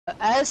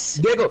S.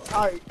 Diego.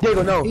 Alright.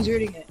 Diego, no. He's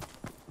reading it.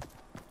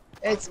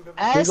 It's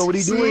S. Diego, what are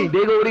you doing?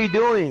 Diego, what are you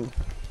doing?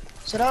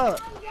 Shut up.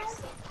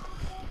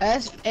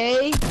 S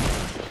A.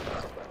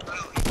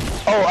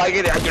 Oh, I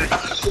get it.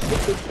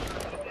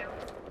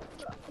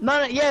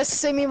 No, yes,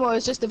 same emo.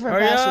 It's just different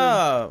Hurry password.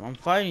 up! I'm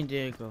fighting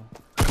Diego.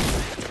 Wait,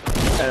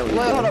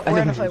 hold up.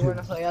 We're in a fight. We're in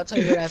a fight. I'll tell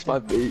you what It's my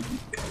happened. baby.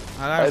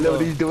 I I know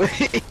what gotta he's doing.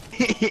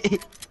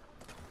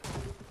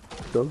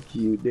 So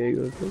cute,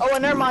 Diego. So Oh,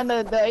 and never mind.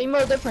 The emo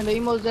is different. The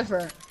emo is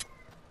different.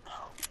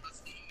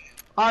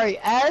 Alright,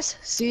 S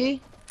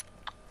C.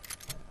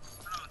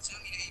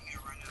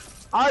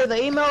 Alright,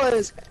 the email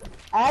is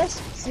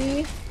S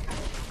C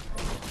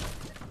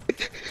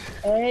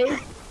A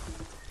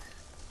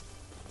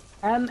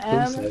M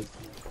M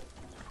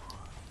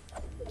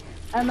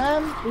M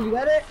M. Did you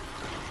get it?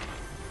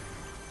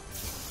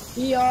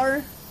 E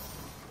R.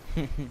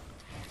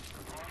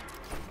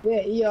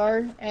 Yeah, E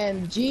R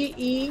and G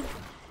E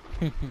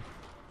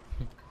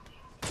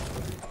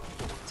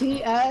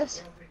T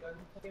S.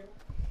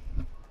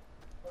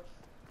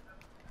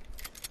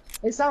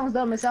 It sounds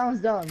dumb. It sounds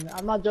dumb.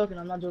 I'm not joking.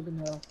 I'm not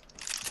joking though.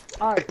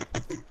 Alright.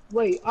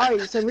 Wait.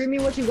 Alright. So read me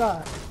what you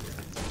got.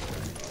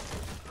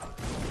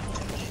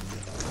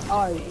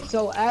 Alright.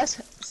 So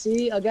S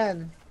C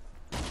again.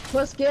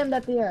 Put skimmed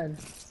at the end.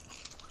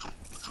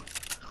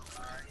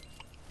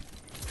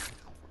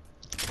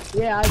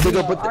 Yeah, I do.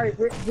 Alright.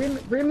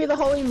 Read me the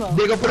whole emo.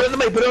 Diego, put it on the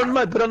mic. Put it on the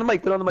mic. Put it on the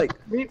mic. Put it on the mic.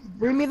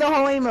 Read me the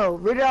whole emo.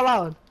 Read it out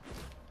loud.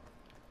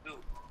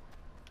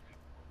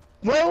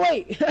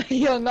 Wait.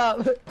 Yo,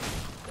 no.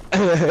 Yo,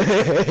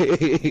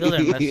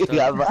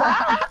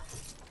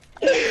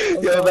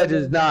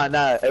 Avengers, nah.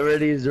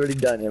 It is already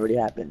done. It already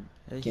happened.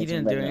 He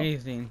didn't do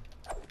anything.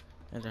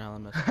 That's how I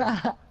messed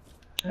up.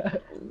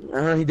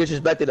 He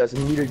disrespected us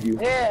and muted you.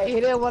 Yeah, he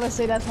didn't want to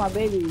say that's my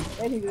baby.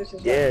 And he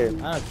disrespected Yeah.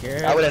 me. I don't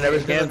care. I would've never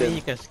scammed him.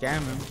 You can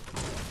scam him.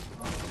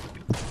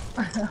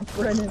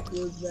 Brennan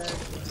feels bad.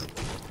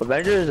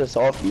 Avengers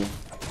assault you.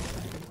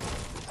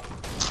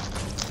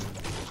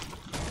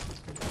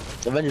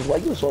 Avengers, why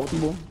you assault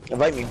people?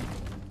 Invite me.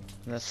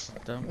 That's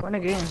dumb. Win a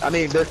game. I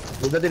mean, there's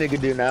nothing they can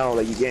do now.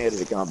 Like, you can't get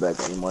his account back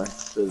anymore.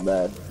 So it's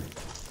bad.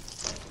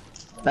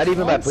 Not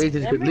even by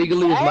PlayStation, because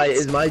legally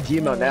is my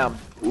Gmail now.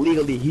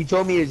 Legally, he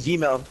told me his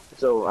Gmail.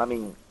 So I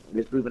mean,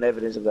 there's proven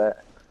evidence of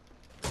that.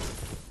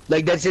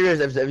 Like, that's serious.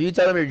 If you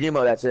tell them your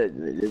Gmail, that's it.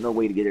 There's no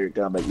way to get your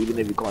account back, even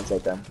if you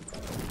contact them.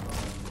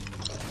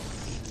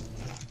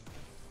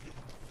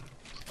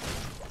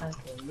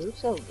 You're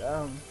so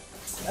dumb.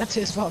 That's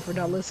his fault for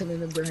not listening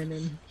to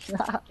Brandon.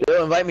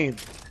 Yo, invite me.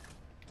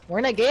 We're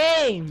in a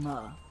game.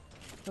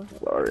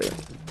 Sorry.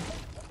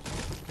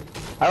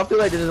 I don't feel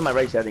like this is my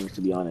right settings,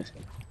 to be honest.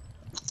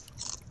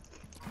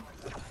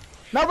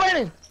 No,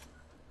 Brandon.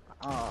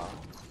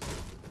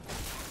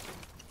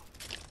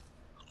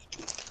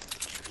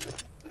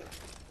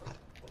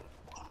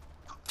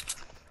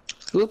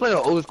 Who's playing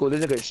on old school?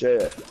 This nigga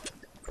shit.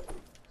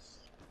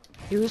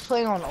 He was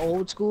playing on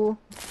old school.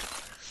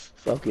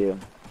 Fuck you.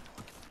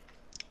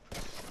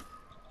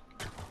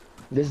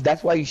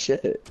 That's why he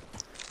shit.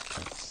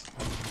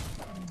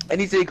 And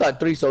he said he caught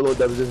 3 solo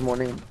dubs this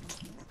morning.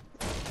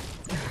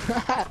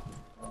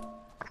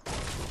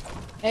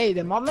 Hey,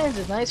 the my man's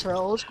is nice for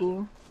old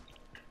school.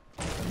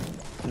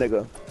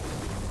 Nigga.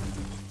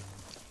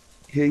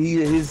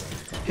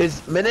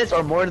 His minutes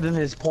are more than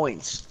his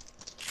points.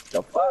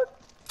 The fuck?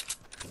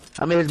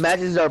 I mean, his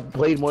matches are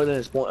played more than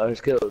his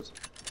kills.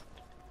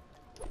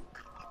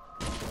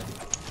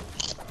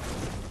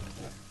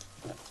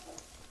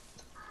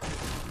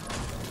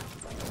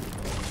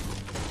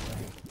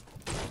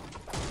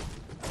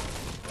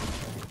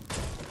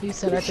 He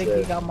said, I think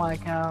he got my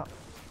account.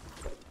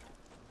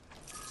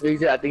 He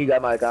said, I think he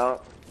got my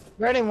account.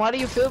 Brandon, why do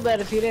you feel bad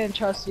if he didn't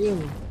trust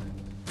you?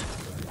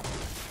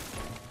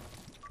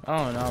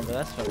 Oh no, but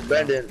that's fucking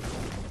Brandon.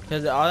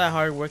 Because all that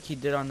hard work he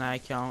did on that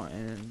account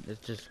and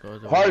it just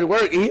goes away. Hard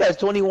work? He has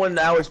 21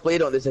 hours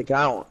played on this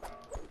account.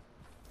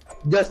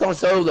 Just on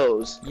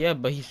solos. Yeah,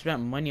 but he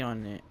spent money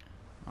on it.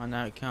 On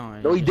that account.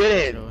 And No, he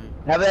didn't.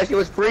 Half of that shit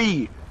was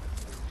free.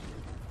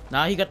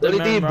 Now he got the The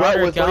only thing he brought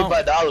was account.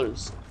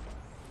 $25.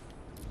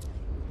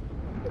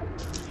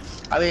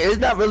 I mean, it's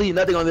not really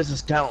nothing on this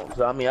account,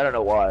 so I mean, I don't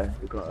know why.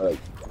 Like,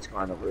 it's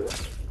kind of weird.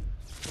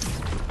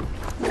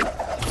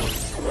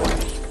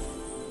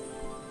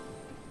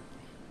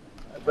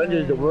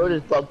 Avengers, the world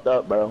is fucked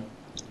up, bro.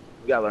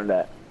 You gotta learn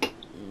that.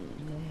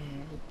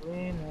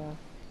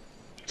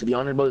 To be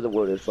honest, bro, the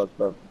world is fucked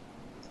up.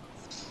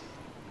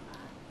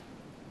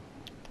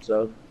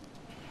 So,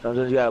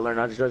 sometimes you gotta learn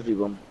not to trust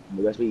people.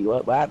 But that's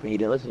what happened? He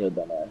didn't listen to your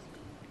dumb ass.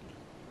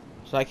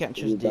 So I can't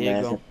trust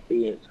Diego.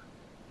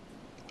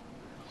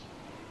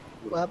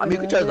 I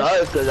mean, you can trust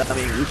us because I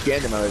mean we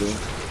scanned him already.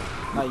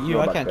 Not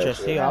you. I can't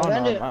trust you. I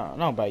don't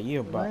know about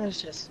you, but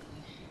It's just...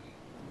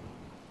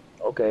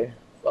 Okay,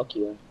 fuck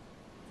you.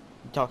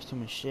 he talks too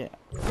much shit.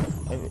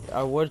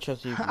 I would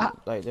trust you if you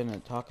like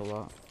didn't talk a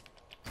lot.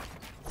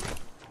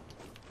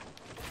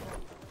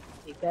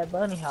 Take that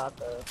bunny hop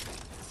though.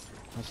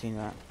 I've seen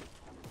that.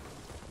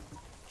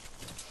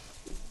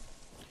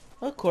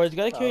 Of course,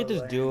 gotta carry this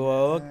Probably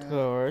duo. not. Of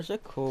course,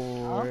 of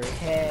course.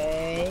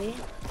 Okay.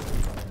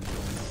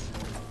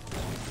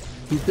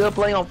 He's still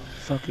playing on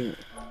fucking.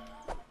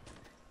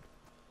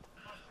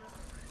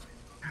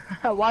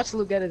 Watch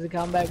Luke get his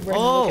account back. Brandon,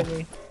 Oh. look at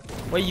me.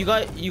 Wait, you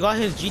got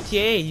his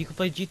GTA. You can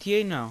play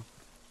GTA now.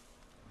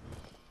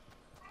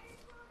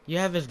 You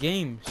have his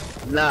games.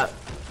 Nah,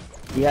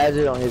 he has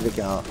it on his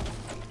account.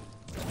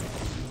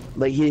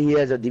 Like he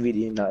has a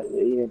DVD. Not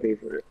he didn't pay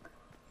for it.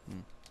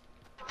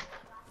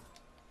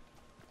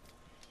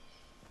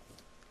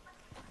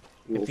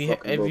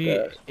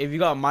 If you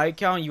got my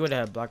account, you would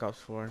have Black Ops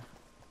 4.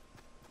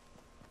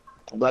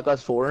 Black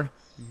Ops 4.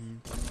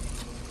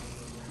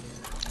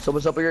 So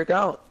what's up with your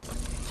account?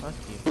 Fuck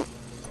you.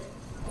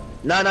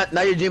 Nah, not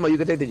your Gmail. You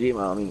can take the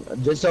Gmail. I mean,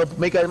 just so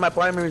make it my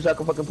primary so I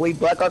can fucking play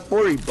Black Ops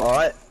 4, you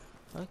bot.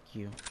 Fuck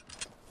you.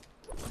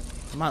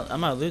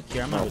 I'm not Luke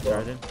here. I'm not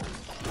retarded.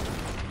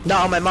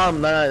 No, my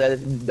mom. No,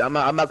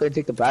 I'm not gonna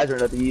take the password.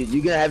 Or nothing.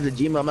 You're gonna have the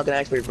Gmail. I'm not gonna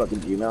ask for your fucking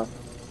Gmail.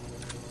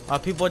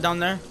 People down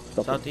there.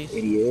 Fucking Southeast.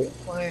 Idiot.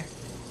 Where?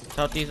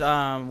 Southeast.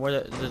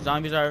 Where the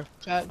zombies are.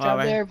 Drop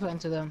right. the airplane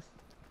to them.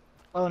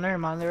 Oh, never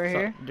mind. They're right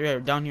here. They're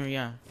down here.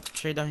 Yeah.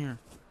 Straight down here.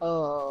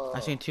 Oh.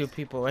 I seen 2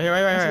 people. Right here.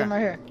 Right I see here. them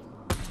right here.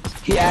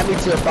 He added me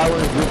to a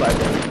following group, I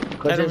think.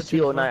 Cause Add him it's to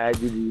CO9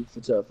 IGG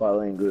to a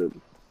following group.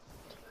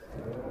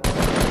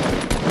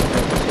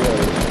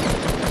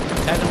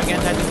 Tag him again.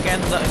 Tag him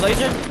again.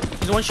 Laser.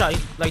 He's 1 shot.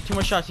 He's like 2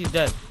 more shots. He's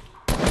dead.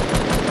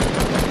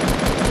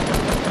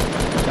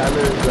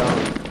 Tyler is down.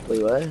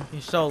 Wait, what?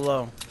 He's so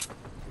low.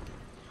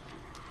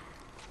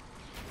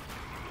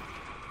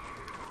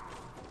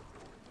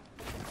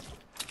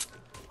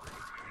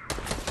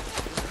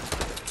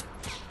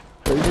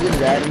 So you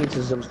just added me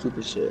to some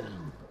stupid shit.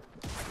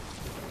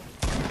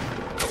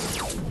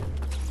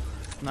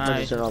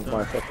 Nice. Turn off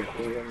my fucking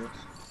thing on this.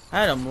 I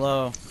had him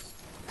low.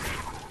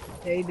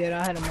 Yeah, he did.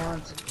 I had him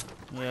once.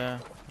 Yeah.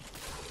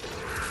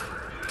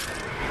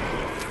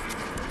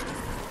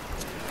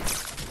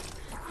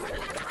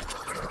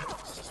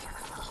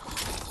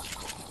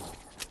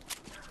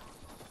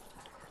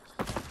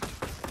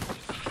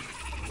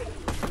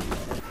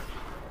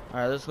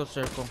 Alright, let's go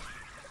circle.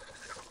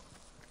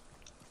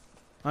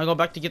 Wanna go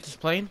back to get this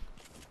plane?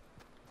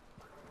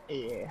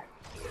 Yeah.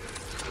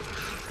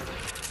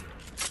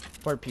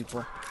 Poor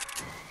people.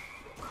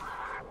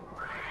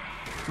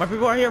 My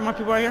people are here. My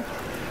people are here.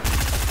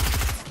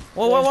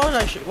 Whoa, why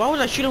was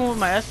I shooting with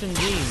my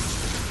SMG?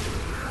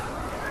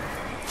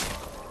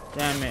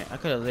 Damn it! I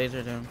could have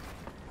lasered him.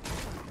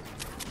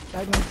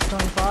 Segment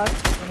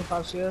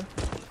 25 shield.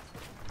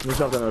 What's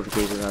up the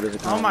notification now? There's a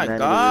Oh comment, my man.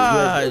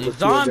 god, He has over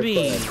 200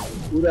 zombie! friends.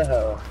 Who the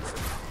hell?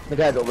 The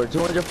guy's over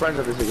 200 friends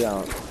on this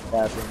account.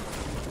 Laughing.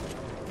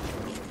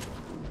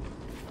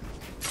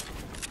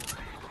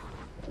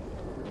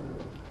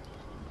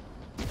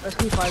 Let's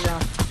keep 5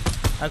 down.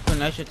 I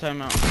couldn't extra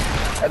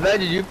timeout.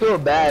 Imagine you feel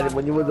bad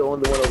when you were the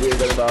only one over here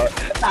talking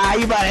about,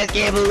 you bought that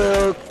game,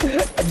 Luke.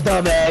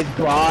 Dumbass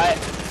bot.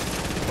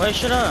 Wait,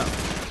 shut up.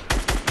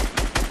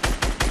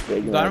 Yeah,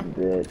 You got him?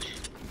 Bitch.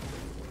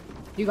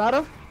 You got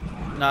him?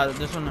 Nah,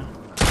 this one.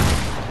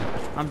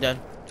 I'm dead.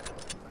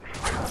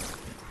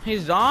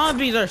 These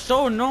zombies are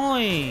so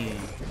annoying.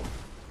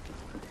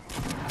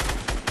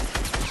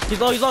 He's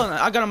low, he's low.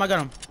 I got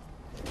him.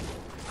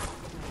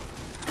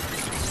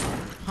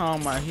 Oh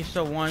my, he's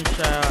so 1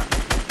 shot.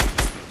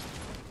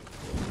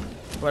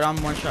 But I'm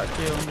 1 shot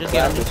too. Just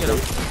get him,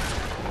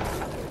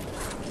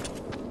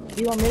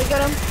 You want me to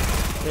get him?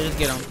 Yeah, just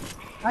get him.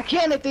 I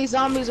can't if these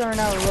zombies are in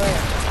our way.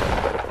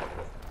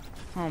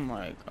 Oh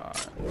my god.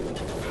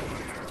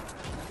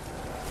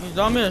 These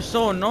zombies are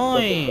so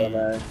annoying.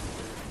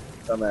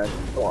 Dumbass.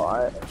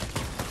 What?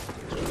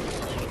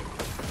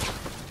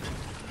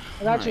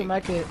 I got you,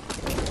 mech it.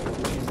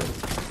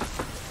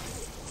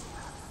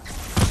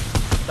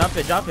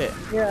 Drop it.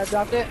 Yeah, I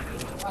dropped it.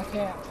 I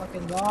can't.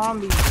 Fucking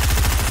zombies.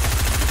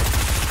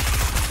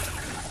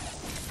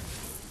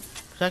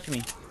 Protect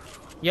me.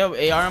 Yo,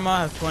 AR ammo,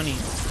 I have 20.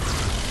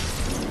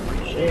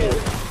 Shit.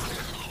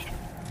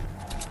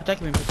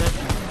 Protect me.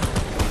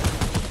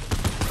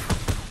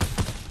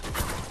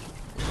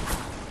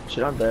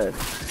 Shit, I'm dead.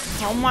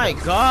 Oh my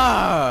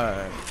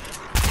god.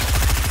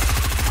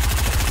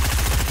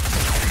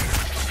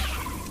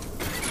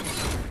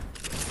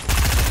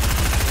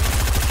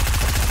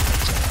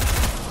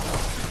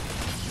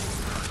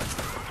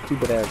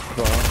 Stupid ass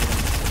claw.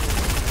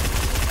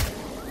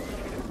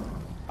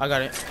 I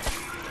got it.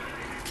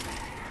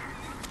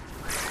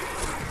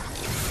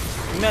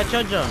 Give me a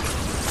charger.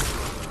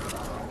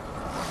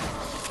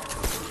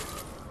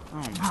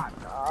 Oh my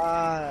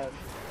God.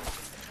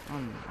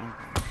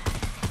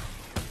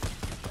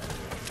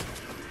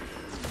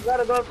 You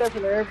gotta go up there for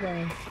the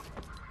airplane.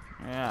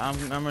 Yeah,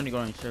 I'm ready to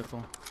go in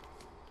circle.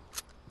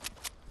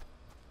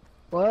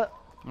 What?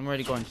 I'm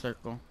ready to go in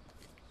circle.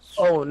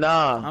 Oh,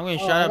 nah. I'm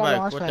getting Oh, shot I at got by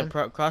launch with the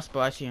pad. crossbow.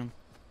 I see him.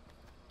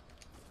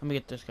 Let me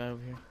get this guy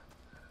over here.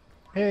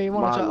 Here, you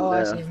wanna Mine chug? Oh, I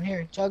there. see him.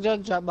 Here, chug,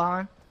 drop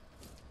behind.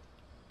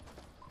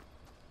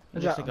 He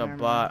looks like a Never mind,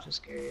 bot. just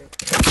scared.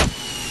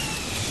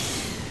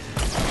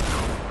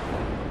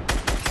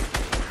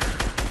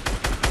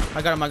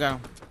 I got him.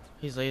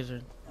 He's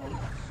lasered.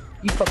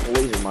 You fucking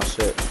laser my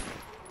shit.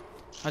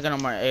 I got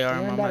him my AR. Yeah,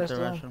 I'm that about is to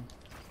still. rush him.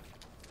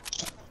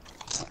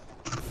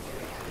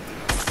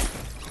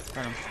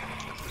 Got him.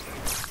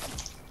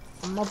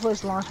 I'm gonna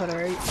push launch pad,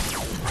 right?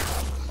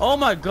 Oh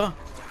my god.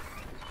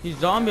 These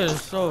zombies are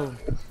so.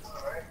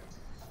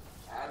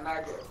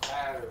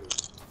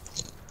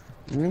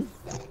 Hmm?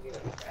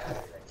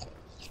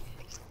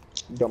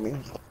 Dummy.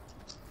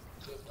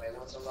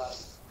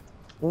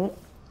 Hmm?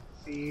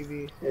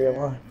 BB. Yeah,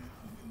 well,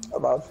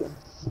 about to.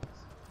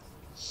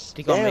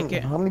 Think I'll make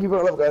it? How many people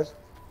are left, guys?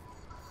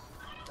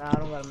 Nah, I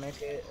don't gotta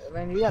make it.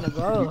 Man, you gotta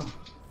go.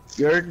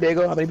 You heard,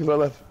 Diego? How many people are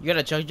left? You got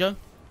a chug jug?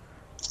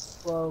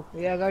 Well,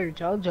 yeah, I got your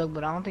chug jug,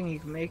 but I don't think you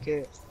can make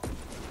it.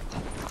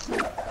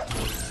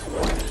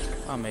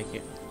 I'll make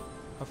it.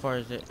 How far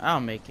is it?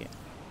 I'll make it.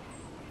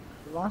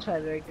 The launch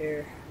pad's right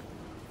there.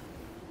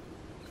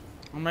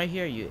 I'm right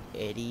here, you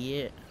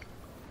idiot.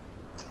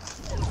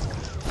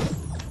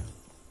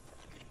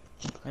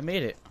 I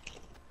made it.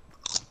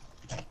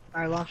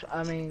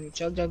 Alright,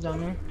 chug jug's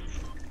on me.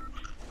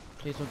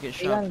 Please don't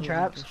get You got shot. any Please don't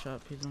traps? get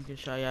shot. Please don't get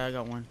shot. Yeah, I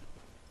got one.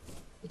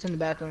 It's in the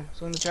bathroom.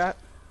 Swing the trap.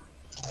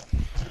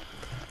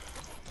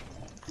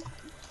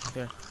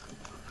 Here.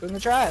 Swing the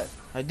trap.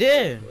 I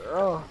did.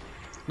 Oh.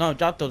 No,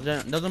 drop those.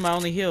 Those are my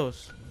only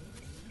heals.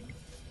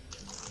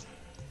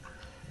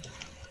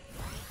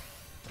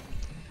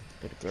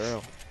 Good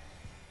girl.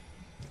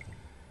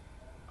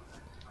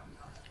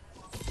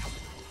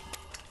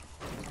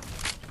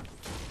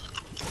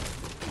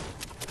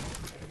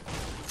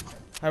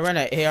 I ran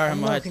an AR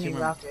in my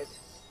team.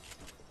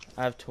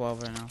 I have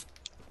 12 right now.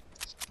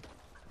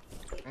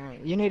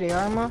 You need the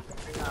armor?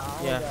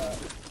 Yeah.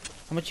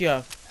 How much you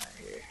have?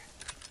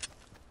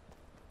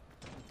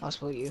 I'll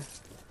split you.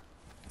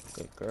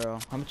 Good girl.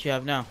 How much you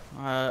have now?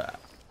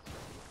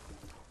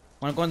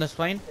 Wanna go on this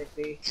plane?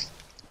 50.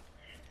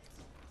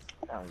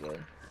 I'm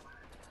good.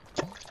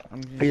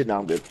 I'm just He's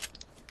down good.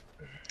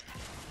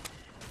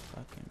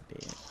 fucking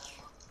bitch.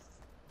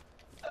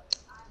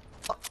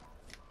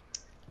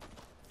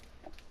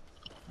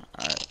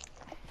 Alright.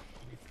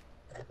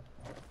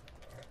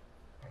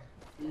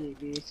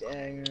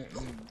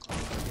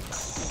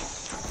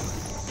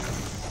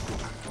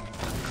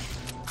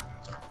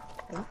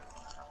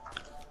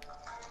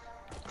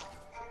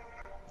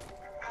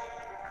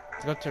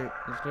 Let's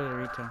go to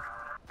retail.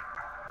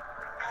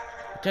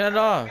 Turn it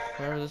off.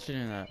 Whoever's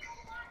listening to that.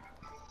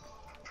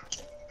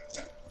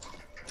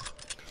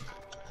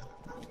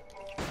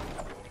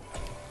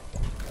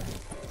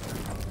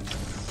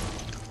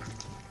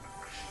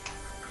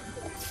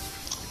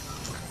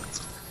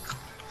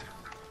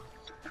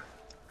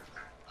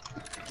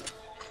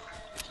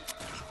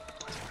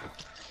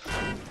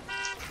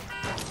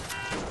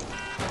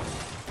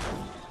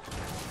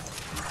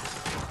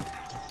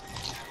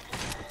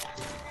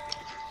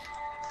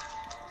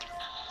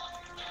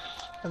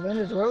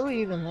 Avengers, where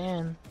we even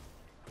land?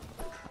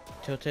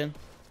 Tilton.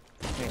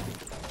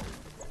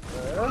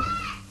 Where?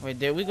 Wait,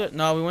 did we go?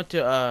 No, we went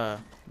to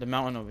the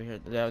mountain over here.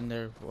 Down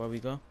there where we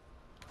go?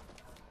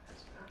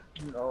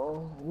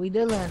 No, we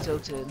did land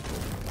tilted.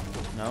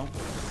 No.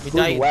 We Who's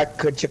died. whack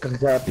could chicken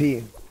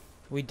P?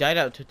 We died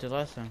out to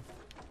last time.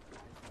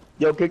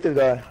 Yo, kick this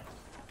guy.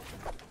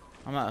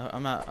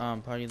 I'm not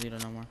party leader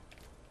no more.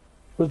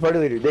 Who's party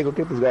leader? Diego,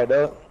 kick this guy,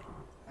 dog.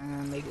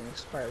 I'm making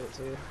this private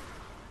too.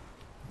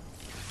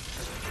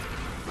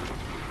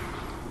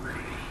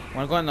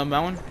 Wanna go on the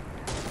mountain?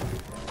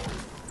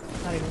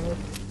 Not even with.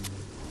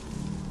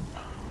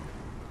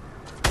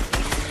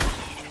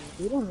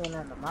 We didn't land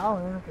on the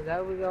mountain because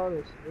that we got all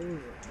this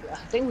food. I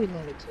think we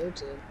landed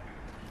tilted.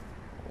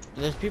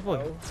 There's people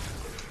here.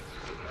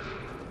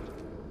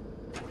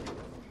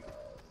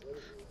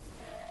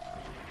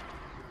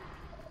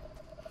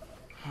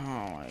 Oh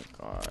my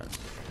god.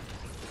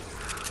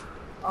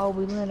 Oh,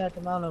 we landed at the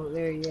mountain over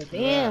there. Yeah.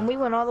 Damn, we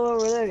went all the way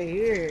over there to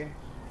here.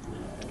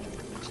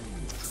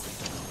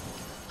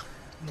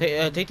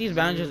 Take these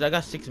bandages. I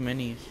got 6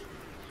 minis.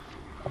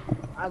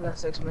 I got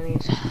 6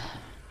 minis.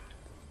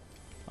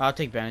 I'll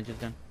take bandages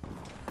then.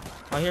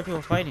 I hear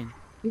people fighting.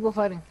 People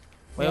fighting.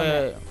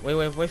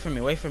 Wait for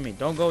me. Wait for me.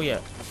 Don't go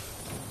yet.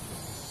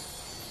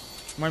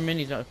 More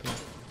minis up here.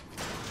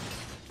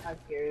 I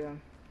carry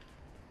them.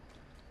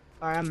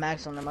 Alright, I'm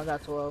max on them. I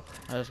got 12.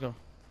 Alright, let's go.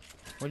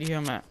 Where do you hear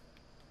him at?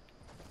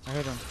 I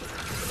heard him.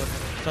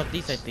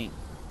 Southeast, I think.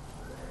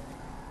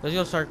 Let's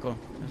go circle.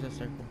 Let's go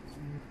circle.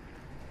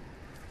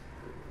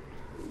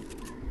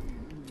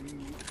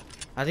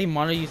 I think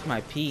Mono used my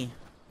P.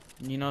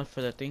 You know,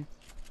 for the thing.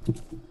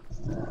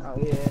 Oh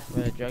yeah. For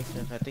the drug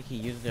test. I think he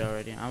used it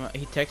already.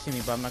 He texted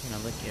me, but I'm not gonna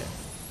look yet.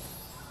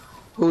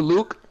 Who,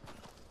 Luke?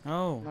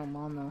 No. No,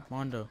 Mono.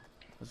 Mondo.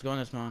 Let's go on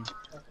this mountain.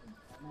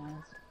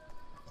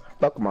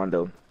 Fuck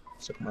Mondo.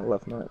 Suck my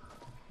left nut.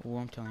 Ooh,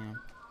 I'm telling him.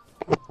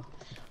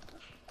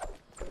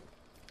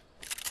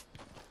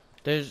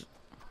 There's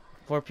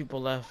 4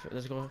 people left.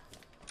 Let's go.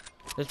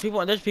 There's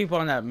people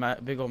on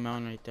that big old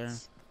mountain right there.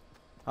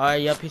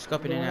 Alright, yep, he's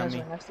scoping in on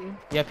me.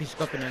 Yep, he's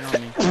scoping in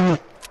on me.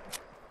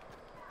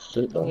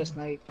 Don't get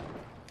sniped.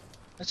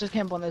 Let's just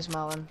camp on this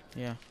mountain.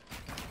 Yeah.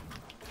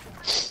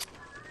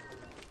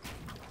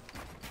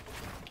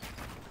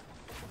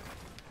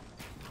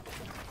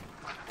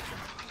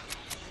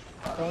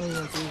 Don't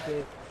even peek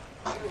it.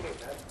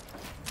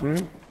 Hmm?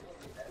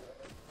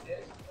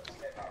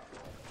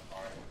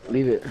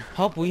 Leave it.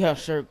 Hope we have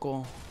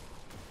circle.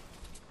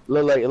 It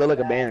look like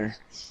a banner.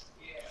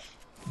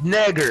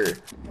 Nigger.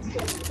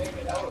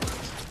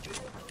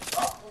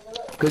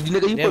 Cause you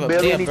nigga, you put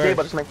barely any tape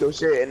on to smack your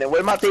shit, and then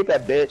where my tape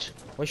at, bitch?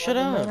 Well, shut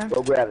up.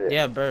 Go grab it.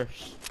 Yeah,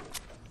 burst.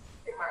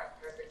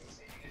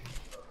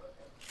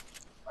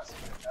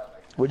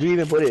 Where'd you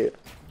even put it?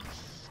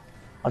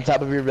 On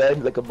top of your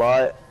bed, like a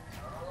bot?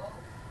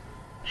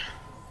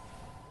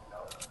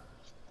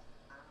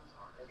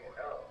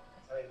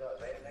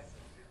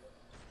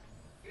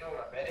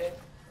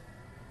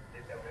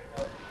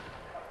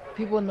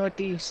 People in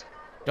northeast.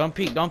 Don't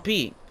peek, don't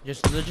peek.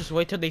 Just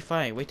wait till they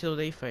fight. Wait till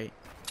they fight.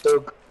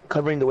 So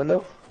covering the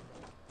window?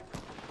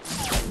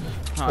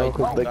 Oh, Like,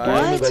 God, like,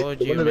 I like, told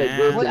the you, one that, like, man.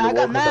 goes What, in the I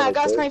got wall, I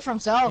got like, sniped from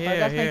south. I Here,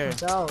 got here. sniped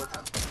from south.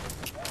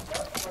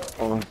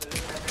 Oh.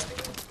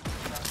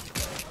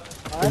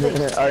 Are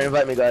they? Alright,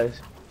 invite me,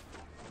 guys.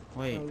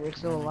 Wait. Oh, you're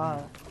still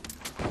alive.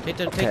 Take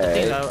the Okay.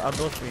 thing. I'll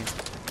build for you.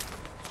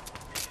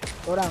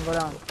 Go down, go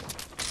down.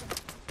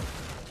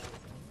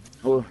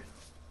 Well,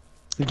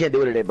 you can't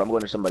do it today, but I'm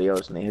going to somebody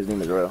else, and his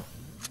name is Royale.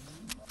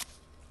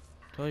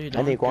 Told you I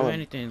don't think do one.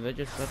 anything.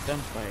 Just let them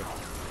fight.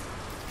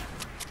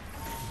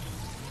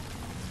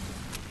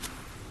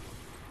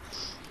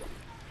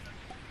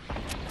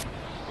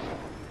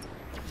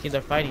 See,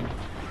 they're fighting.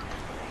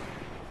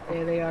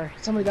 Yeah, they are.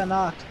 Somebody got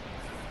knocked.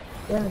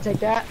 Go ahead and take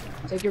that.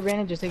 Take your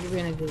bandages, take your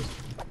bandages.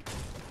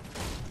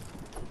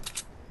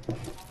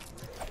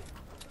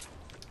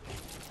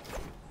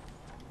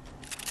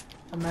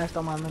 I maxed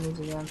all my minis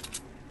again.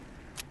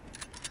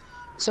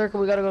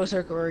 Circle, we gotta go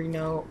circle right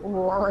now.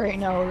 Right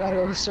now, we gotta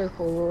go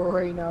circle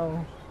right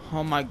now.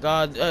 Oh my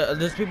God.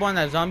 There's people on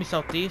that zombie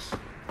southeast.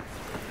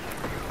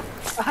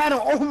 I had him.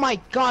 Oh my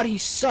god,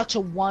 he's such a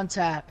one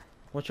tap.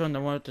 Which one?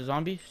 The one with the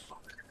zombies?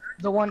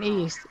 The one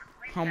east.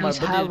 Oh my, He's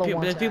but hella these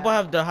one people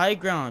tap. have the high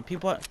ground.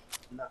 People.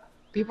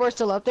 People are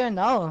still up there?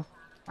 No.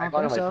 I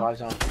don't think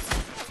so.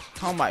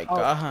 Oh my Oh,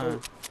 God.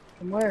 wait.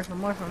 From where?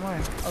 From where? From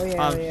where? Oh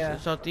yeah, oh, yeah.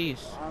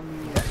 Southeast.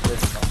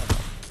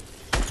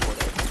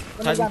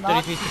 When I got 30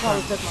 knocked, feet he to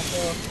probably come. took my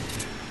kill.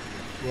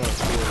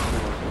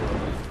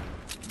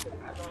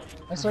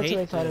 I swear till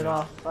they cut it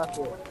off. Fuck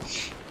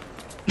it.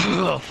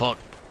 Oh fuck.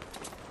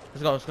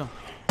 Let's go. Let's go.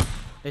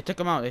 They took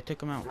him out. They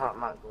took him out.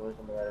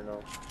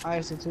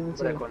 Alright, so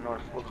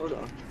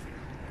 2-2.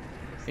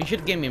 You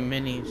should give me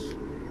minis.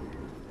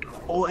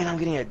 Oh, and I'm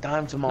getting a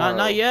dime tomorrow.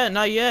 Not yet.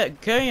 Not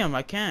yet. Carry him.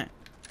 I can't.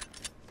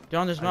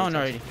 They're on this mountain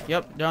already.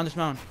 Yep. They're on this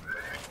mountain.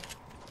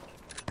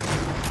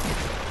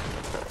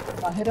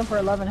 I hit him for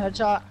 11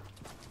 headshot.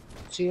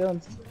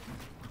 Shield.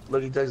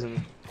 Look, he doesn't.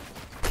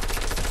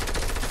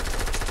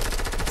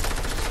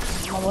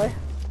 On my way.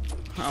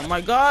 Oh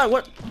my God.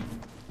 What?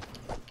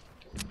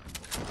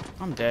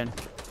 I'm dead.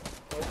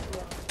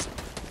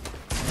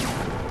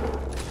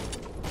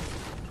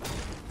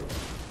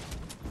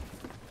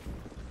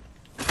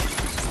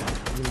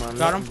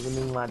 Got him.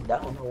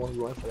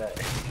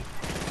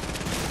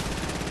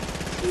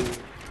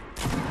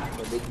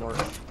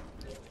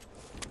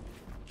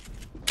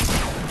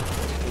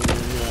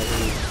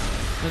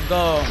 Let's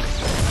go.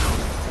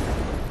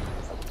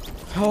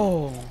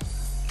 Oh.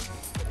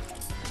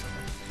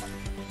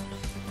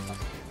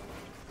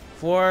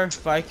 4,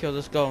 5 kills.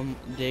 Let's go.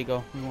 There you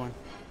go. We won.